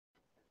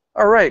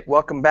All right,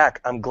 welcome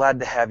back. I'm glad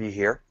to have you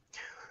here.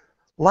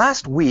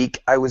 Last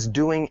week I was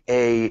doing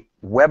a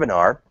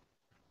webinar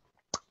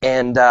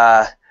and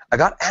I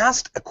got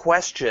asked a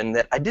question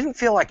that I didn't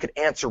feel I could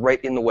answer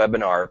right in the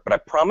webinar, but I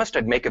promised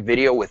I'd make a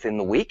video within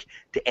the week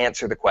to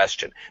answer the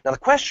question. Now the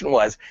question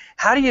was,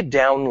 how do you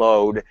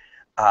download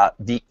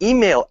the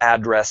email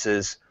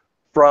addresses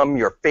from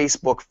your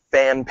Facebook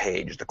fan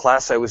page? The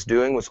class I was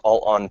doing was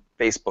all on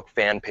Facebook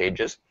fan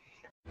pages.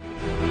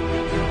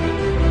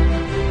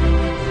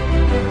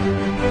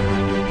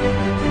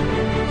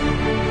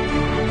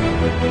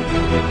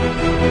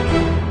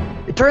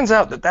 It turns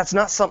out that that's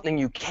not something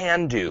you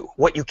can do.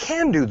 What you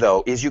can do,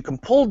 though, is you can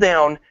pull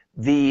down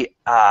the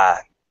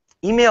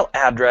email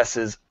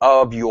addresses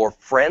of your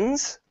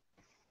friends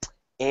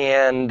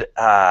and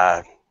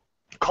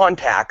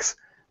contacts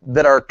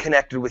that are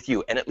connected with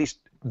you, and at least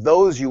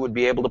those you would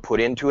be able to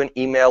put into an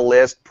email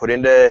list, put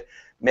into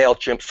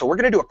Mailchimp. So we're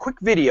going to do a quick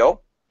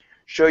video,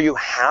 show you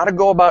how to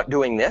go about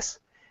doing this,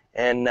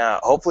 and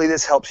hopefully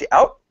this helps you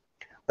out.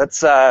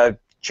 Let's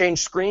change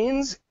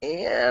screens,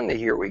 and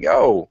here we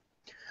go.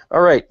 All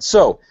right,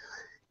 so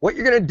what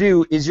you're going to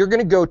do is you're going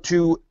to go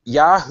to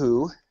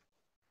Yahoo.com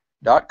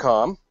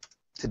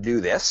to do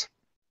this.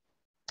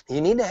 You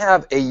need to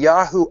have a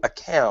Yahoo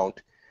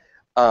account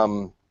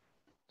in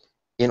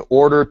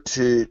order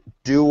to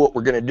do what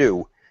we're going to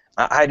do.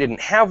 I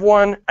didn't have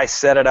one. I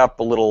set it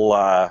up a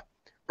little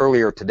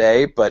earlier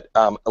today, but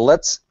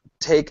let's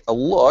take a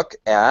look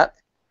at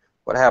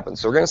what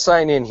happens. So we're going to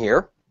sign in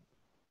here.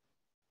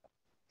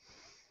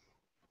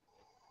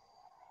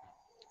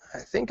 I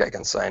think I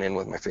can sign in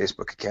with my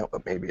Facebook account,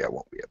 but maybe I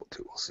won't be able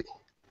to. We'll see.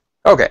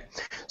 Okay,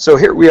 so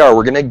here we are.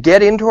 We're going to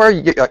get into our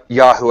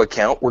Yahoo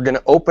account. We're going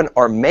to open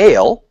our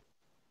mail.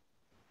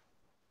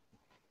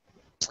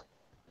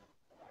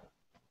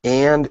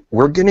 And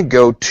we're going to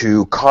go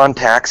to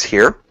contacts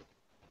here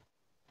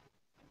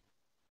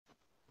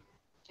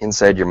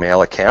inside your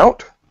mail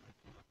account.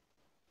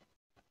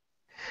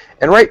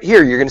 And right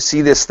here, you're going to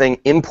see this thing,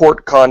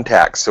 import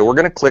contacts. So we're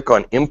going to click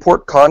on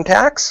import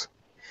contacts.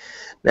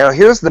 Now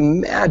here's the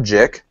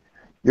magic.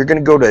 You're going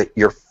to go to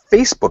your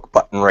Facebook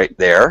button right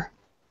there.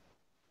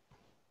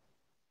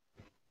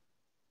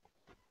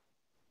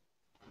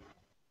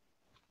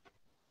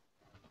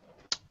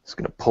 It's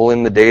going to pull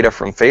in the data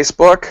from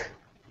Facebook.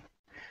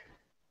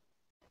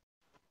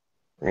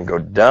 We're going to go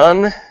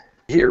done.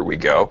 Here we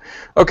go.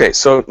 Okay,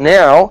 so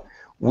now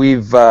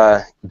we've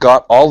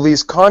got all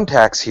these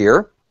contacts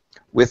here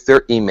with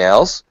their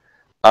emails.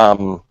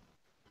 And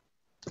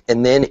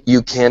then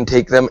you can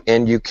take them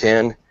and you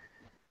can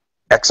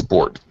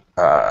export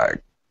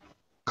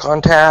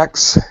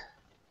contacts.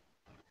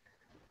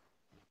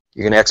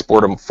 You can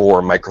export them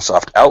for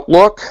Microsoft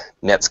Outlook,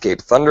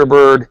 Netscape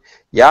Thunderbird,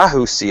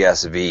 Yahoo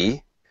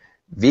CSV,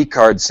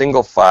 vCard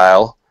single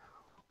file,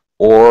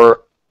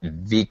 or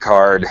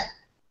vCard.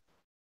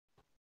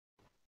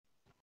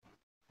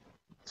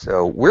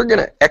 So we're going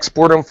to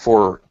export them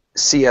for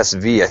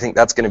CSV. I think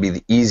that's going to be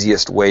the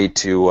easiest way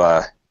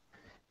to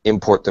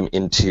import them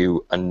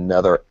into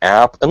another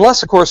app.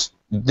 Unless, of course,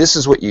 this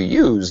is what you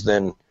use,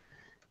 then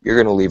you're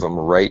going to leave them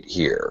right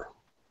here.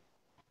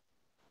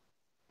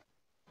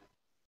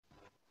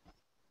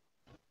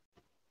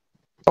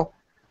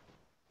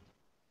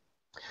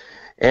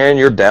 And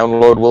your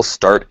download will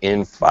start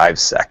in 5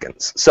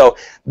 seconds. So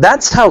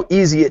that's how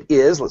easy it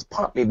is. Let's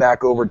pop me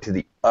back over to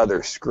the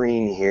other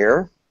screen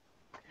here.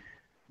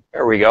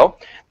 There we go.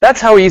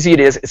 That's how easy it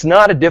is. It's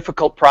not a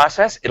difficult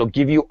process. It'll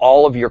give you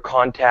all of your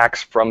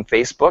contacts from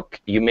Facebook.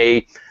 You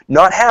may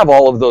not have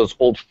all of those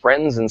old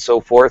friends and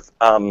so forth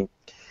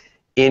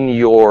in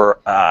your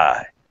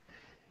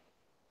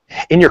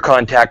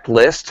contact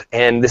list,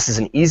 and this is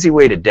an easy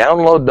way to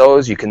download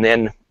those. You can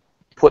then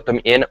put them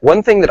in.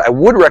 One thing that I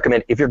would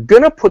recommend, if you're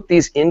going to put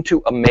these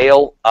into a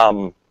mail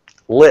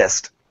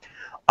list,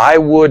 I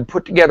would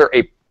put together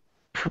a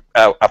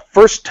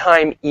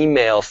first-time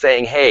email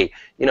saying, hey,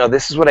 you know,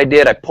 this is what I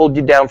did. I pulled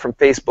you down from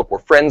Facebook. We're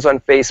friends on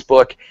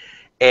Facebook.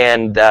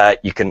 And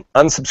you can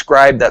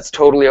unsubscribe. That's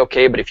totally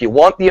okay. But if you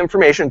want the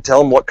information,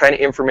 tell them what kind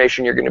of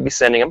information you're going to be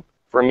sending them.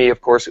 For me,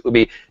 of course, it would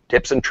be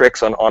tips and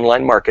tricks on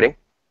online marketing.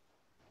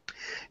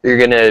 You're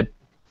going to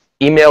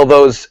email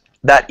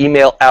that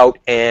email out,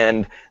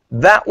 and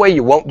that way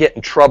you won't get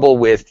in trouble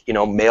with, you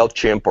know,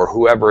 Mailchimp or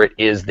whoever it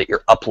is that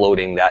you're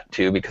uploading that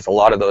to, because a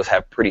lot of those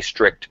have pretty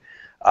strict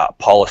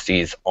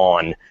policies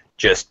on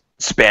just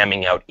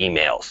spamming out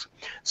emails.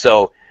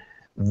 So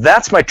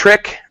that's my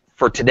trick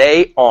for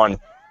today on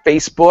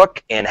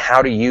Facebook and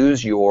how to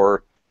use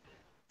your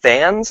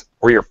fans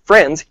or your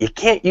friends. You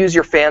can't use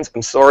your fans.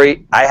 I'm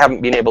sorry, I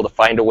haven't been able to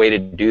find a way to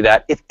do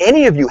that. If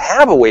any of you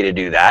have a way to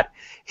do that,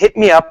 hit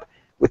me up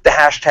with the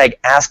hashtag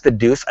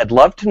 #AskTheDuce. I'd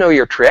love to know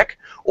your trick,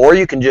 or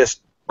you can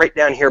just right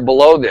down here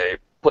below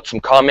put some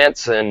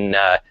comments and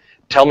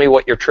tell me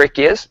what your trick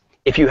is.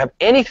 If you have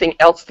anything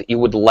else that you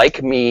would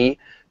like me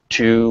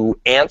to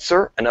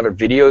answer, another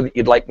video that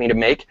you'd like me to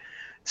make,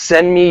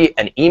 send me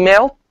an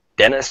email,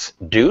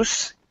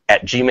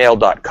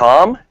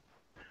 dennisduce@gmail.com,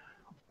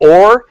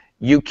 or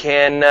you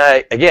can,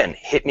 again,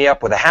 hit me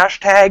up with a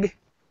hashtag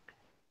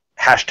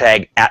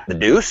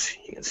 #@theDuce.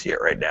 You can see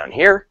it right down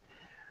here.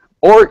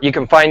 Or you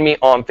can find me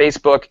on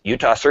Facebook,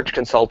 Utah Search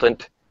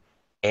Consultant,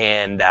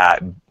 and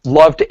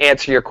love to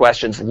answer your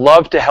questions,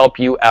 love to help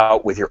you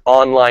out with your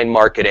online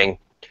marketing.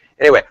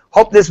 Anyway,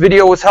 hope this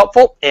video was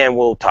helpful, and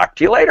we'll talk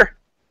to you later.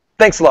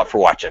 Thanks a lot for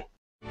watching.